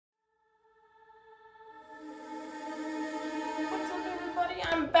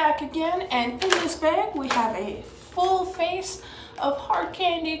back again, and in this bag we have a full face of Hard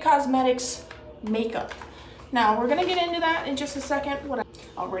Candy Cosmetics makeup. Now we're gonna get into that in just a second.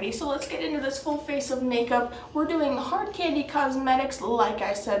 Alrighty, so let's get into this full face of makeup. We're doing Hard Candy Cosmetics, like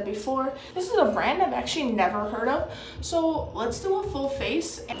I said before. This is a brand I've actually never heard of, so let's do a full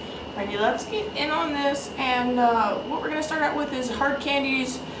face. Alrighty, let's get in on this, and what we're gonna start out with is Hard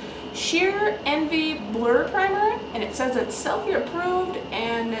Candy's Sheer Envy Blur Primer, and it says it's Selfie approved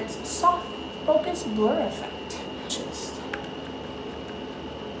and it's soft focus blur effect. Just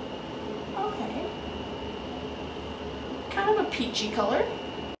okay, kind of a peachy color.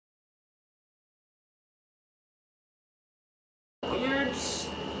 Weird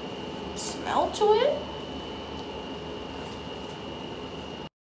smell to it.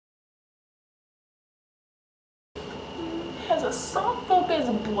 Has a soft focus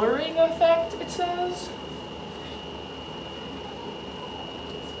blurring effect, it says.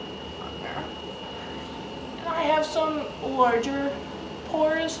 And I have some larger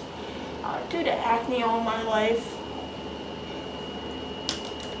pores due to acne all my life.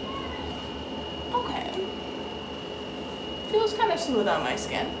 Okay. Feels kind of smooth on my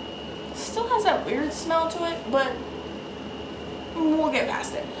skin. Still has that weird smell to it, but we'll get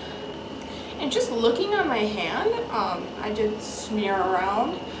past it. And just looking on my hand, I did smear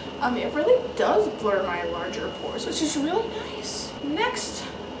around. It really does blur my larger pores, which is really nice. Next,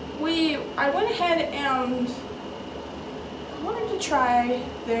 I went ahead and wanted to try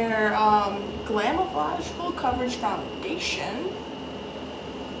their Glamouflage Full Coverage Foundation.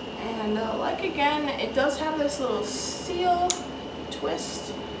 And like again, it does have this little seal,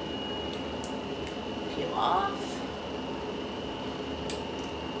 twist, peel off.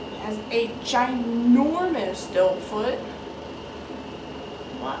 Has a ginormous doe foot.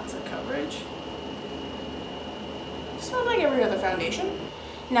 Lots of coverage. Smells like every other foundation.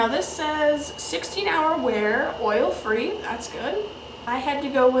 Now this says 16-hour wear, oil free. That's good. I had to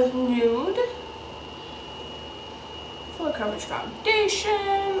go with nude. Full coverage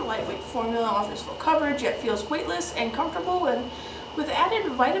foundation. Lightweight formula offers full coverage yet feels weightless and comfortable and with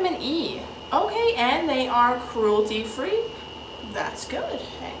added vitamin E. Okay, and they are cruelty free. That's good.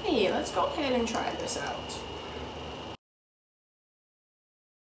 Hey, let's go ahead and try this out.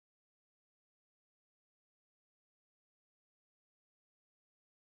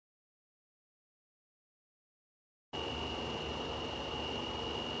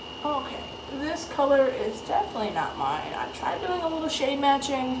 Okay, this color is definitely not mine. I tried doing a little shade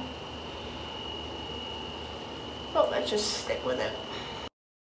matching, but let's just stick with it.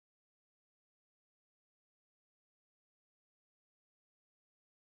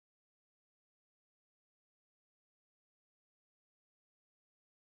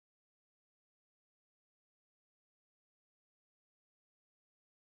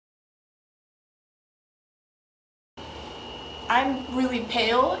 I'm really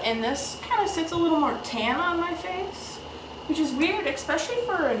pale, and this kind of sits a little more tan on my face, which is weird, especially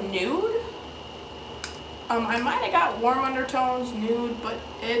for a nude. I might have got warm undertones, nude, but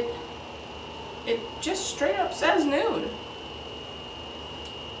it just straight up says nude.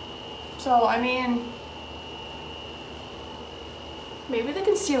 So, I mean, maybe the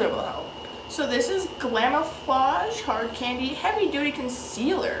concealer will help. So this is Glamouflage Hard Candy Heavy Duty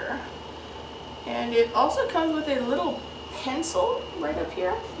Concealer. And it also comes with a little pencil right up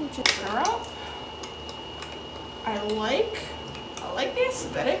here. Just turn around. I like the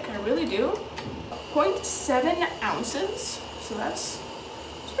aesthetic, I really do. 0.7 ounces, so that's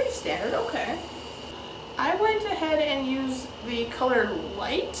pretty standard, okay. I went ahead and used the color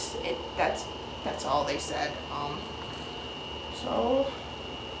Light. That's all they said. So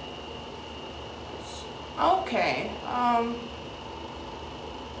okay.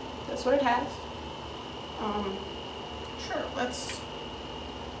 That's what it has. Sure, let's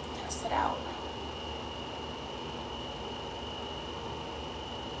test it out.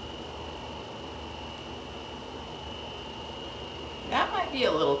 That might be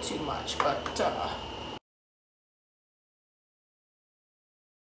a little too much, but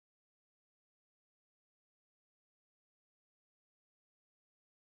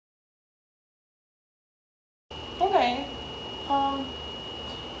okay.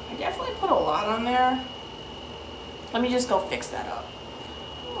 I definitely put a lot on there. Let me just go fix that up.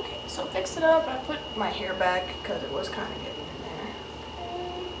 Okay, so fix it up. I put my hair back because it was kind of getting in there.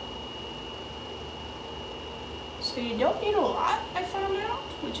 Okay. So you don't need a lot, I found out,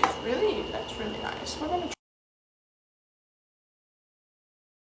 which is that's really nice. We're gonna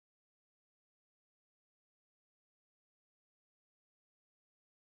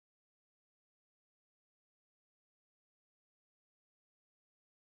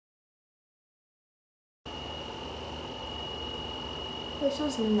This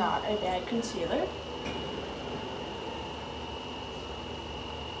was not a bad concealer.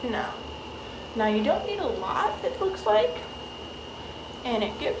 No. Now you don't need a lot, it looks like, and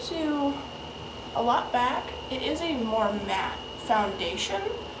it gives you a lot back. It is a more matte foundation,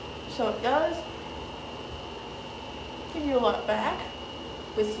 so it does give you a lot back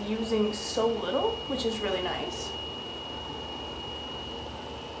with using so little, which is really nice.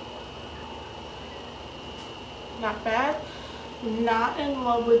 Not bad. Not in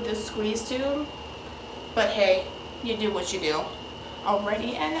love with this squeeze tube, but hey, you do what you do.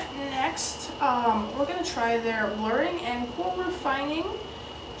 Alrighty, and next, we're gonna try their blurring and pore refining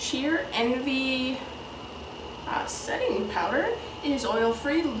sheer envy setting powder. It is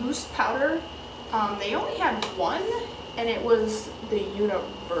oil-free, loose powder. They only had one, and it was the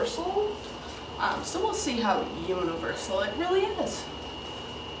universal. So we'll see how universal it really is.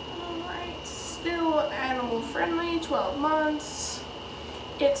 Alright, still animal friendly, 12 months.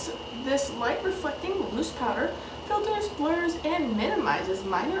 It's this light reflecting loose powder, filters, blurs, and minimizes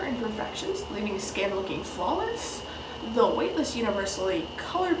minor imperfections, leaving skin looking flawless. The weightless universally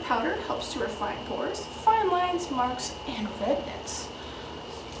colored powder helps to refine pores, fine lines, marks, and redness.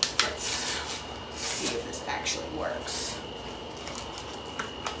 Let's see if this actually works.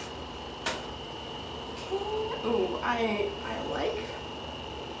 Okay. Ooh, I like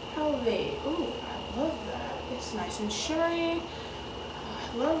how they, I love that. It's nice and shimmery.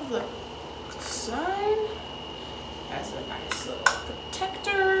 I love the design. Has a nice little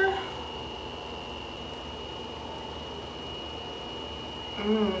protector.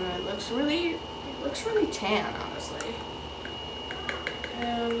 It looks really tan, honestly.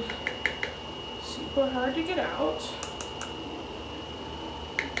 And super hard to get out.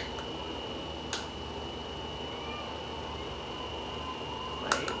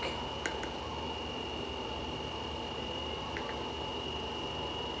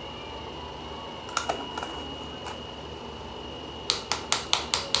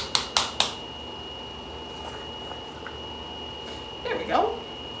 There we go,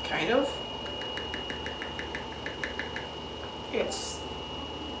 kind of. It's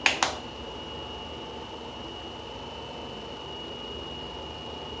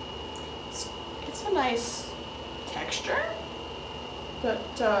a nice texture, but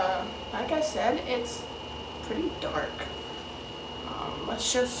like I said, it's pretty dark.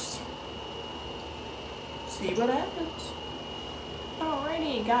 Let's just see what happens.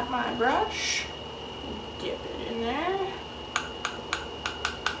 Alrighty, got my brush. Dip it in there.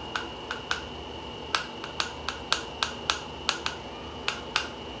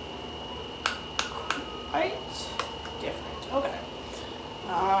 Quite different. Okay.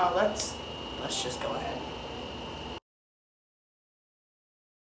 Let's just go ahead.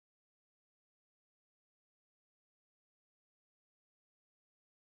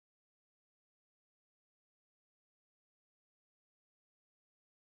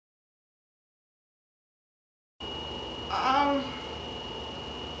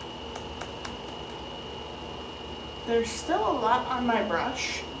 There's still a lot on my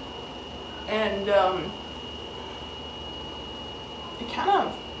brush, and it kind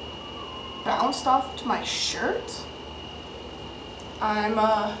of bounced off to my shirt.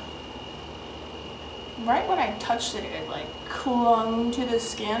 Right when I touched it, it like clung to the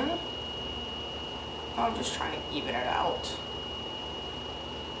skin. I'm just trying to even it out.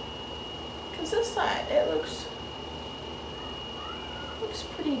 Cause this side, it looks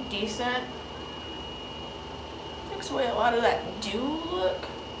pretty decent. Takes away a lot of that dew look.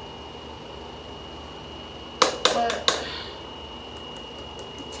 But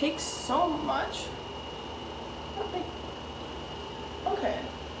it takes so much. Okay.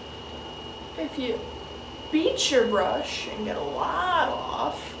 If you beat your brush and get a lot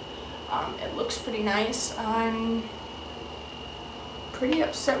off, it looks pretty nice. I'm pretty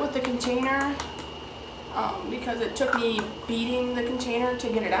upset with the container because it took me beating the container to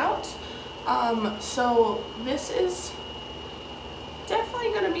get it out. So this is definitely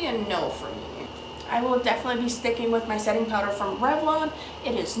going to be a no for me. I will definitely be sticking with my setting powder from Revlon.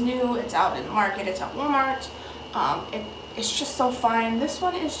 It is new, it's out in the market, it's at Walmart. It's just so fine. This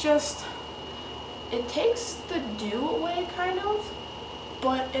one is just, it takes the dew away kind of,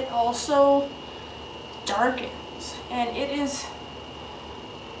 but it also darkens, and it is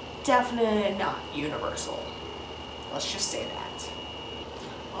definitely not universal. Let's just say that.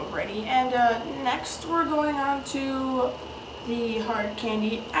 Alrighty, and next we're going on to the Hard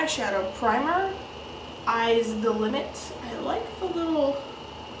Candy Eyeshadow Primer, Eyes the Limit. I like the little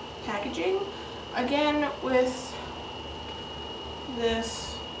packaging. Again, with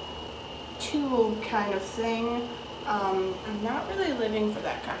this tube kind of thing. I'm not really living for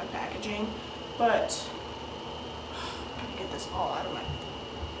that kind of packaging, but I'm gonna get this all out of my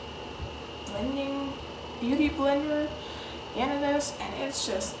blending beauty blender into this, and it's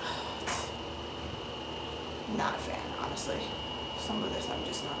just not a fan, honestly. Some of this I'm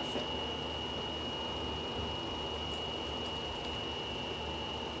just not a fan.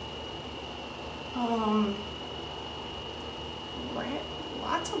 Right,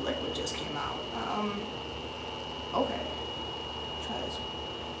 lots of liquid just came out. Okay, try this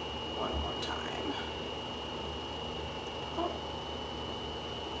one more time. Oh.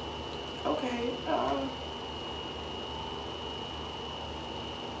 Okay,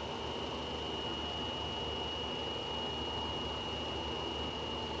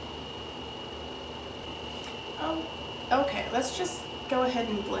 okay, let's just go ahead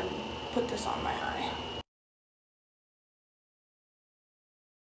and put this on my eye.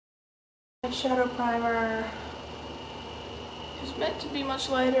 Eyeshadow primer is meant to be much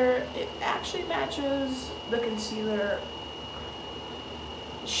lighter. It actually matches the concealer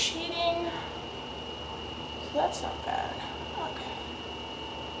shading, so that's not bad. Okay,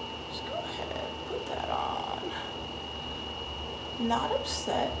 just go ahead, put that on. Not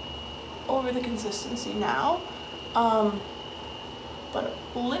upset over the consistency now, but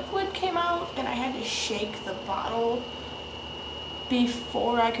liquid came out and I had to shake the bottle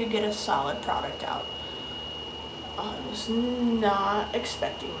before I could get a solid product out. I was not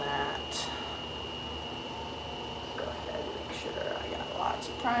expecting that. Go ahead and make sure I got lots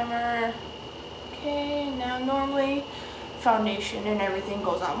of primer. Okay, now normally foundation and everything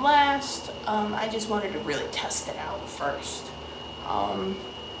goes on last. I just wanted to really test it out first.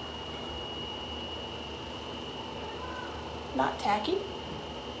 Not tacky.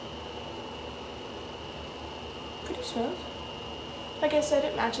 Pretty smooth. Like I said,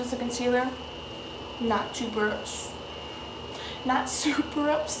 it matches the concealer. Not super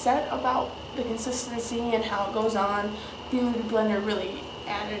upset about the consistency and how it goes on. Beauty blender really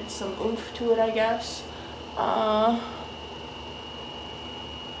added some oomph to it, I guess.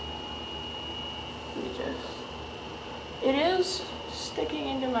 It is sticking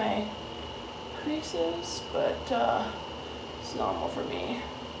into my creases, but it's normal for me.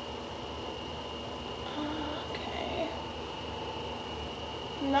 Okay.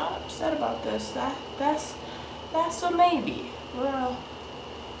 Not upset about this. That's a maybe. Well,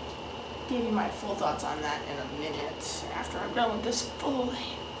 give you my full thoughts on that in a minute after I'm done with this full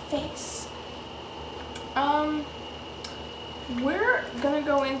face. We're gonna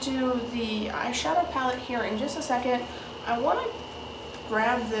go into the eyeshadow palette here in just a second. I want to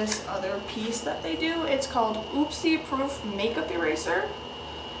grab this other piece that they do. It's called Oopsie Proof Makeup Eraser.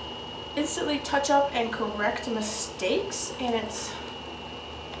 Instantly touch up and correct mistakes, and it's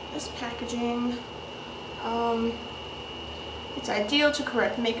this packaging. It's ideal to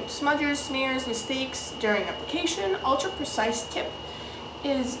correct makeup smudges, smears, mistakes during application. Ultra precise tip.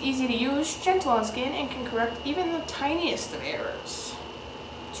 It is easy to use, gentle on skin, and can correct even the tiniest of errors.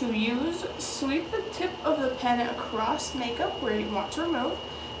 To use, sweep the tip of the pen across makeup where you want to remove.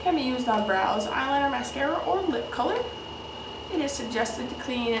 Can be used on brows, eyeliner, mascara, or lip color. It is suggested to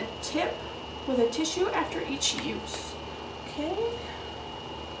clean a tip with a tissue after each use. Okay.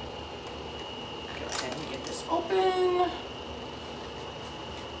 Go ahead and get this open.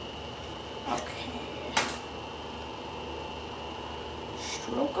 Okay.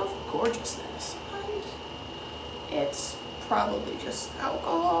 Stroke of Gorgeousness. And it's probably just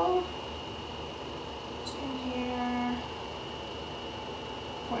alcohol. It's in here.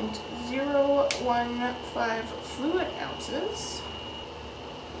 0.015 fluid ounces.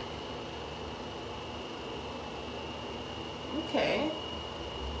 Okay.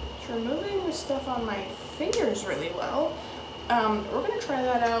 It's removing the stuff on my fingers really well. We're going to try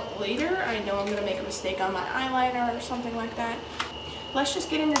that out later. I know I'm going to make a mistake on my eyeliner or something like that. Let's just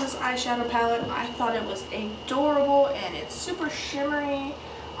get into this eyeshadow palette. I thought it was adorable and it's super shimmery.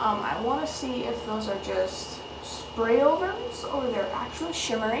 I want to see if those are just spray overs or they're actually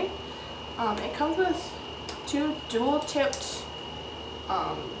shimmery. It comes with two dual-tipped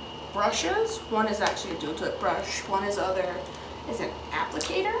brushes. One is actually a dual-tip brush. One is an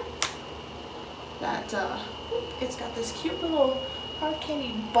applicator. That it's got this cute little hard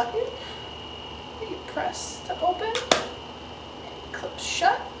candy button that you press to open. It clips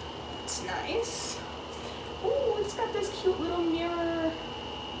shut. It's nice. Ooh, it's got this cute little mirror.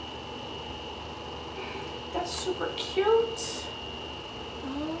 That's super cute.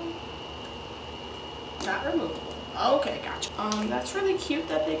 Not removable. Okay, gotcha. That's really cute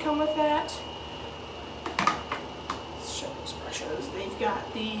that they come with that. Let's show these brushes. They've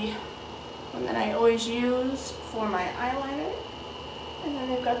got the one that I always use for my eyeliner. And then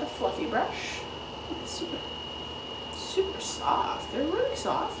they've got the fluffy brush. It's super soft. They're really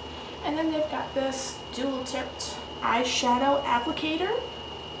soft. And then they've got this dual-tipped eyeshadow applicator.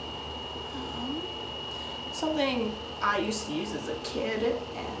 Something I used to use as a kid,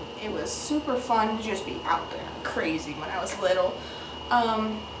 and it was super fun to just be out there crazy when I was little.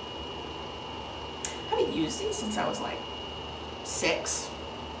 I haven't used these since I was like 6,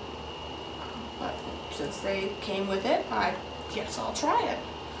 but since they came with it, I guess I'll try it.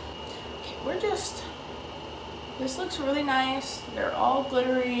 Okay, this looks really nice. They're all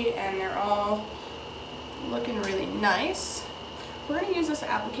glittery and they're all looking really nice. We're gonna use this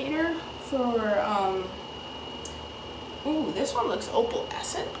applicator for, ooh, this one looks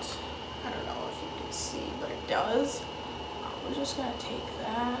opalescent. I don't know if you can see, but it does. We're just gonna take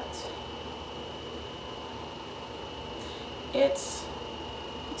that. It's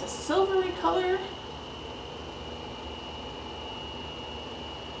a silvery color.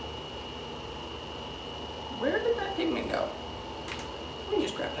 Where did that pigment go? Let me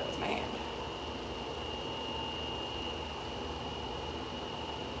just grab that with my hand.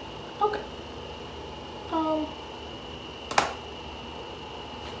 Okay.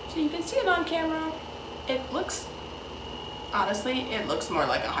 So you can see it on camera. It looks, honestly, it looks more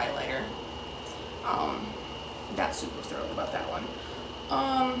like a highlighter. Not super thrilled about that one.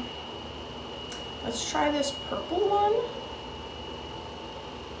 Let's try this purple one.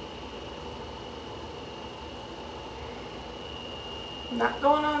 Not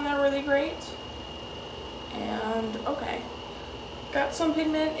going on there really great. And okay, got some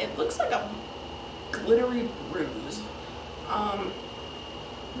pigment. It looks like a glittery bruise.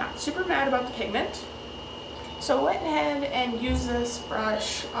 Not super mad about the pigment. So I went ahead and used this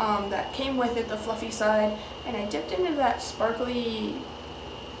brush that came with it, the fluffy side, and I dipped into that sparkly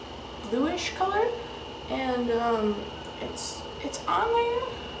bluish color, and it's on there.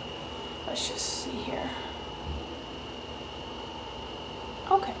 Let's just see here.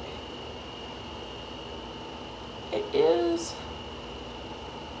 Okay. It is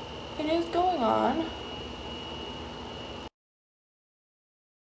going on.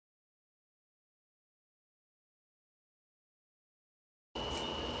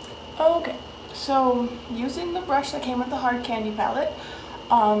 Okay, so using the brush that came with the hard candy palette,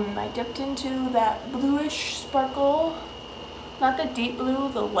 I dipped into that bluish sparkle, not the deep blue,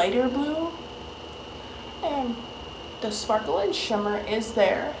 the lighter blue, and the sparkle and shimmer is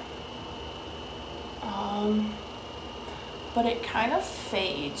there, but it kind of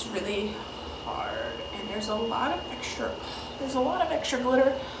fades really hard, and there's a lot of extra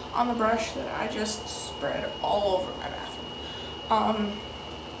glitter on the brush that I just spread all over my bathroom.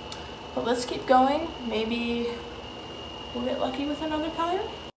 But let's keep going. Maybe we'll get lucky with another color.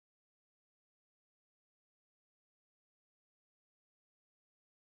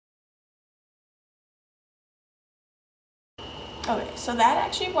 Okay, so that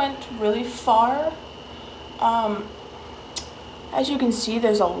actually went really far. As you can see,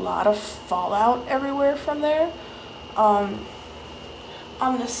 there's a lot of fallout everywhere from there. On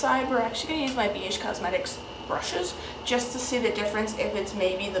the side, we're actually going to use my BH Cosmetics brushes just to see the difference if it's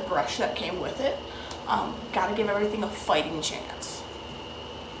maybe the brush that came with it. Gotta give everything a fighting chance.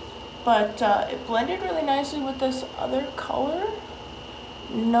 But it blended really nicely with this other color.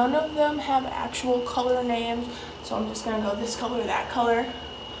 None of them have actual color names, so I'm just gonna go this color, that color.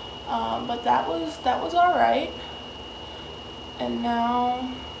 But that was alright. And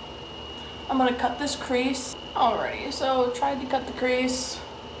now I'm gonna cut this crease. Alrighty, so tried to cut the crease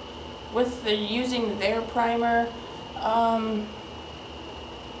with using their primer.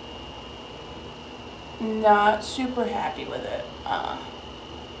 Not super happy with it.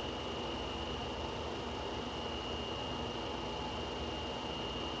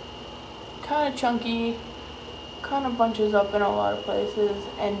 Kind of chunky, kind of bunches up in a lot of places,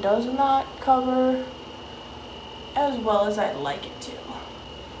 and does not cover as well as I'd like it to.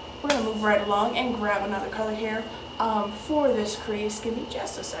 We're gonna move right along and grab another color here for this crease. Give me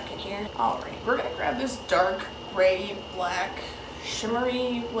just a second here. Alright, we're gonna grab this dark gray, black,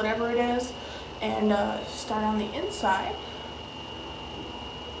 shimmery, whatever it is, and start on the inside.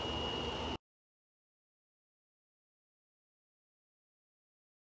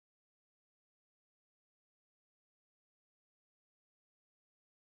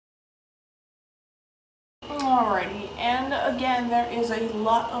 Alrighty, and again, there is a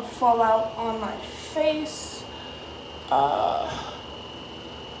lot of fallout on my face.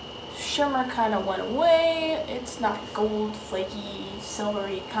 Shimmer kind of went away. It's not gold, flaky,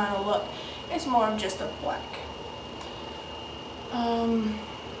 silvery kind of look. It's more of just a black.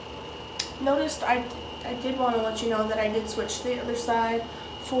 noticed I did want to let you know that I did switch to the other side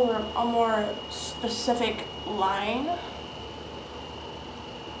for a more specific line,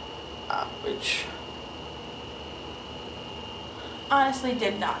 which honestly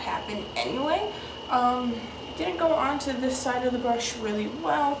did not happen anyway. It didn't go onto this side of the brush really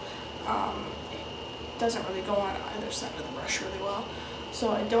well. It doesn't really go on either side of the brush really well,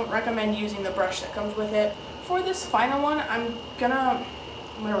 so I don't recommend using the brush that comes with it. For this final one, I'm gonna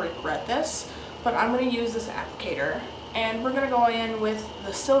regret this, but I'm gonna use this applicator, and we're gonna go in with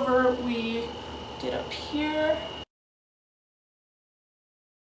the silver we did up here.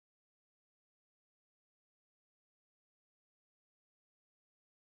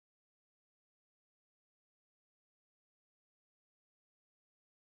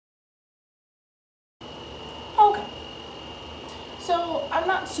 Okay, so I'm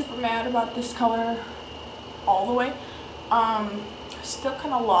not super mad about this color all the way. Still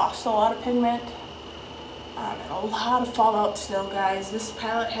kind of lost a lot of pigment, and a lot of fallout still, guys. This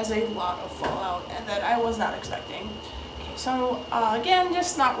palette has a lot of fallout that I was not expecting. Okay, so again,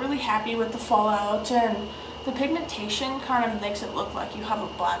 just not really happy with the fallout, and the pigmentation kind of makes it look like you have a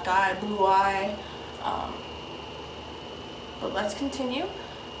black eye, blue eye. But let's continue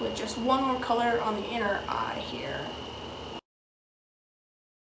with just one more color on the inner eye here.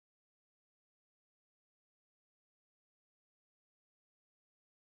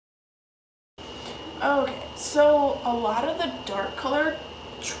 Okay, so a lot of the dark color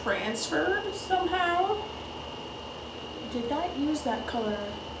transferred somehow. I did not use that color,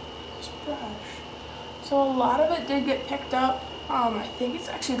 this brush. So a lot of it did get picked up. I think it's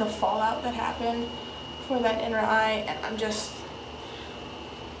actually the fallout that happened for that inner eye, and I'm just...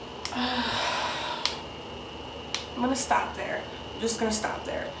 I'm gonna stop there. I'm just gonna stop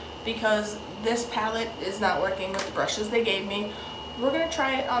there because this palette is not working with the brushes they gave me. We're gonna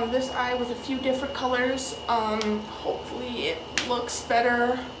try it on this eye with a few different colors. Hopefully it looks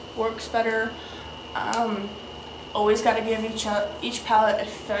better, works better. Always gotta give each palette a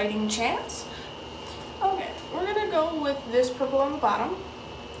fighting chance. Okay, we're gonna go with this purple on the bottom.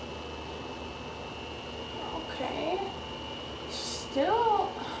 Okay, still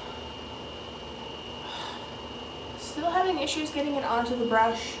having issues getting it onto the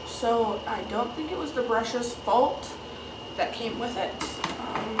brush, so I don't think it was the brush's fault that came with it,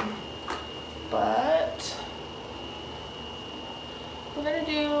 but we're gonna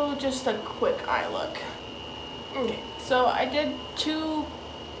do just a quick eye look. Okay, so I did 2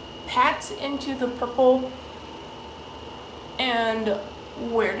 pats into the purple, and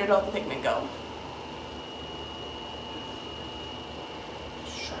where did all the pigment go?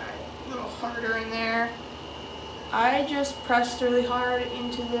 Let's try a little harder in there. I just pressed really hard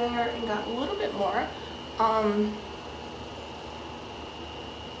into there and got a little bit more.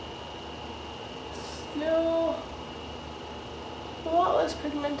 Still a lot less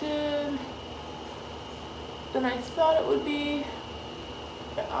pigmented than I thought it would be.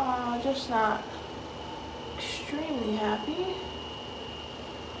 Just not extremely happy.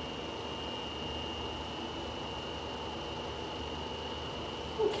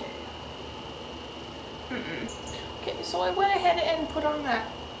 Okay. Okay, so I went ahead and put on that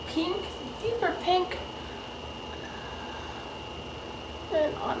pink, deeper pink.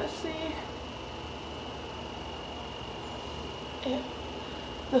 And honestly,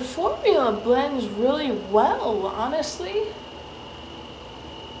 the formula blends really well, honestly.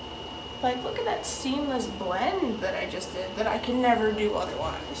 Like, look at that seamless blend that I just did that I can never do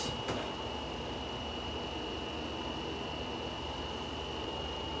otherwise.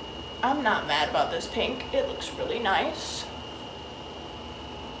 I'm not mad about this pink. It looks really nice.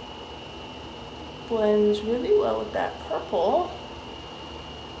 Blends really well with that purple.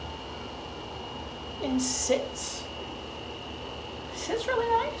 And sits really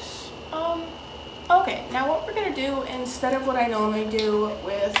nice. Okay, now what we're gonna do, instead of what I normally do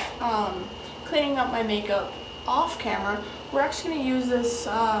with cleaning up my makeup off camera, we're actually gonna use this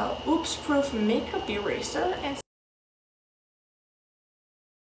Oops Proof makeup eraser and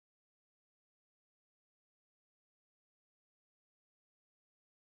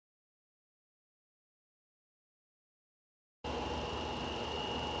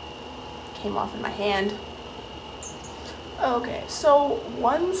came off in my hand. Okay, so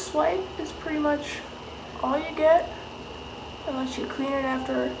one swipe is pretty much all you get, unless you clean it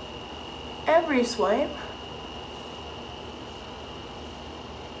after every swipe.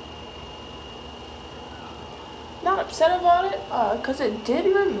 Not upset about it, because it did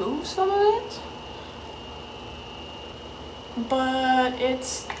remove some of it, but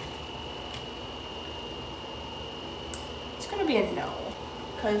it's gonna be a no,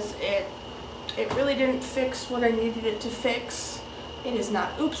 because it it really didn't fix what I needed it to fix. It is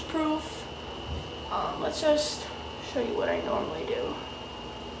not oops proof. Let's just show you what I normally do.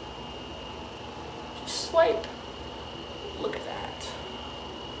 Just swipe. Look at that.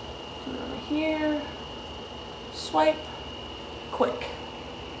 Do it over here. Swipe. Quick.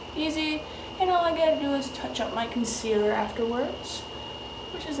 Easy. And all I gotta do is touch up my concealer afterwards,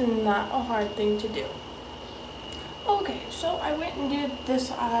 which is not a hard thing to do. Okay, so I went and did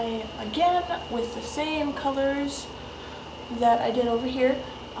this eye again with the same colors that I did over here,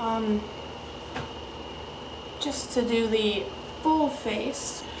 just to do the full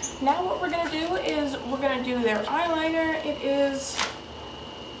face. Now what we're going to do is we're going to do their eyeliner. It is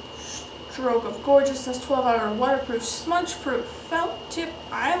Stroke of Gorgeousness 12-hour waterproof, smudge-proof felt tip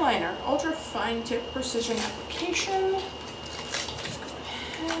eyeliner, ultra fine tip precision application. Let's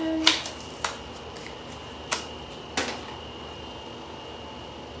go ahead.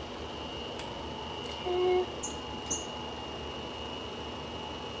 Okay.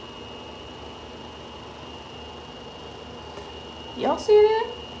 Y'all see that?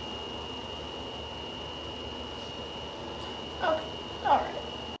 Okay, alright.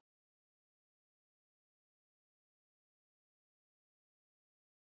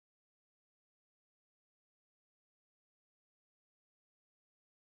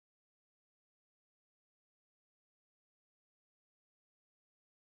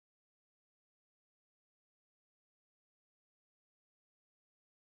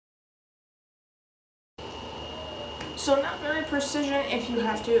 So not very precision if you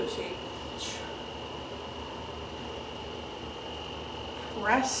have to, see,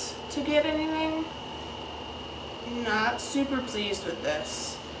 press to get anything. Not super pleased with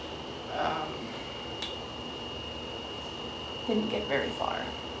this. Didn't get very far.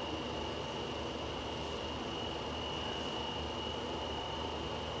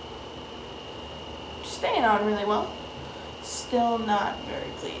 Staying on really well. Still not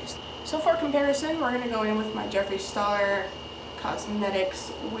very pleased. So for comparison, we're going to go in with my Jeffree Star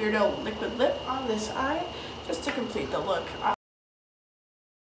Cosmetics Weirdo Liquid Lip on this eye, just to complete the look.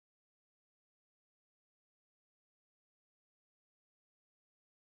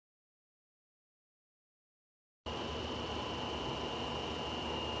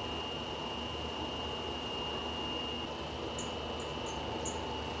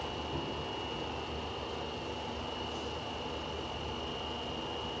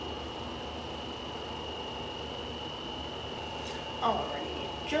 Alrighty,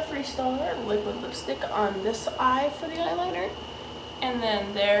 Jeffree Star liquid lipstick on this eye for the eyeliner, and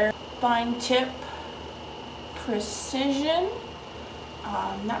then their fine tip precision.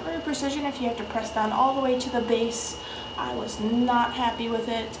 Not very precision if you have to press down all the way to the base. I was not happy with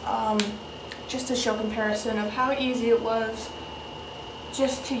it. Just to show comparison of how easy it was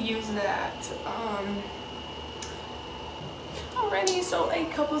just to use that. Alrighty, so a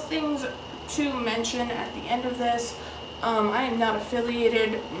couple things to mention at the end of this. I am not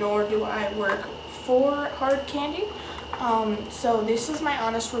affiliated, nor do I work for Hard Candy. So this is my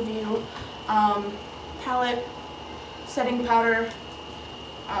honest review. Palette, setting powder,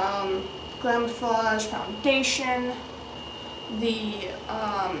 Glamouflage foundation, the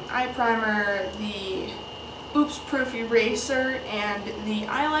eye primer, the Oops Proof eraser, and the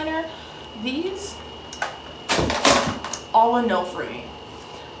eyeliner. These, all a no for me.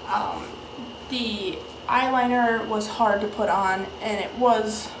 The eyeliner was hard to put on, and it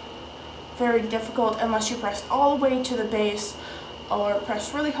was very difficult unless you pressed all the way to the base or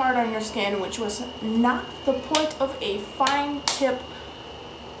pressed really hard on your skin, which was not the point of a fine tip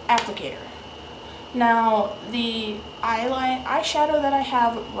applicator. Now the eyeshadow that I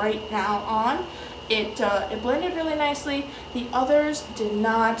have right now on, it blended really nicely. The others did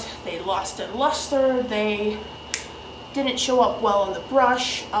not. They lost their luster. They didn't show up well on the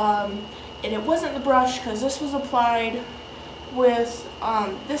brush. And it wasn't the brush, because this was applied with,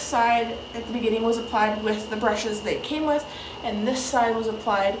 this side at the beginning was applied with the brushes they came with, and this side was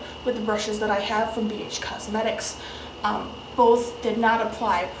applied with the brushes that I have from BH Cosmetics. Both did not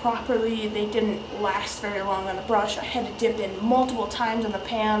apply properly. They didn't last very long on the brush. I had to dip in multiple times in the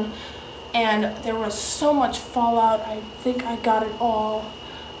pan, and there was so much fallout. I think I got it all.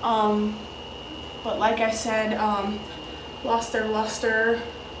 But like I said, lost their luster.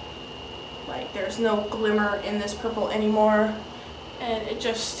 Like, there's no glimmer in this purple anymore, and it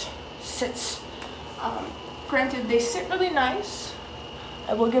just sits. Granted, they sit really nice.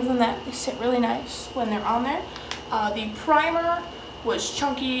 I will give them that. They sit really nice when they're on there. The primer was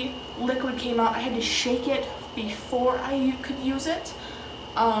chunky. Liquid came out. I had to shake it before I could use it,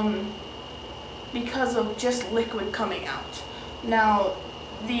 because of just liquid coming out. Now,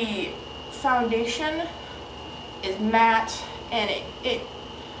 the foundation is matte, and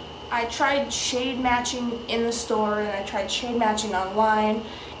I tried shade matching in the store, and I tried shade matching online,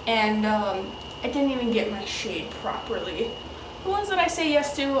 and I didn't even get my shade properly. The ones that I say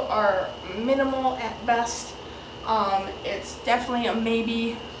yes to are minimal at best. It's definitely a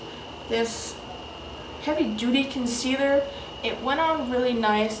maybe. This heavy duty concealer, it went on really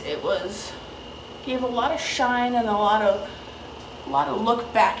nice. It gave a lot of shine and a lot of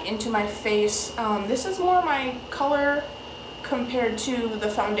look back into my face. This is more my color compared to the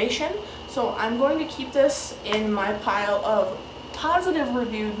foundation, so I'm going to keep this in my pile of positive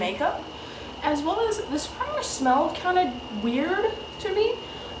reviewed makeup. As well as, this primer smelled kind of weird to me,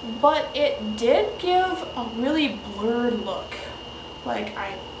 but it did give a really blurred look. Like,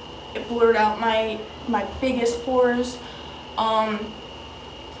 it blurred out my biggest pores.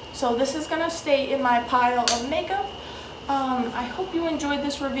 So this is gonna stay in my pile of makeup. I hope you enjoyed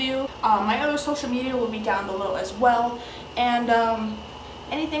this review. My other social media will be down below as well. And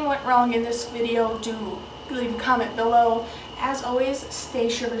anything went wrong in this video, do leave a comment below. As always, stay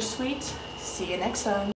sugar sweet. See you next time.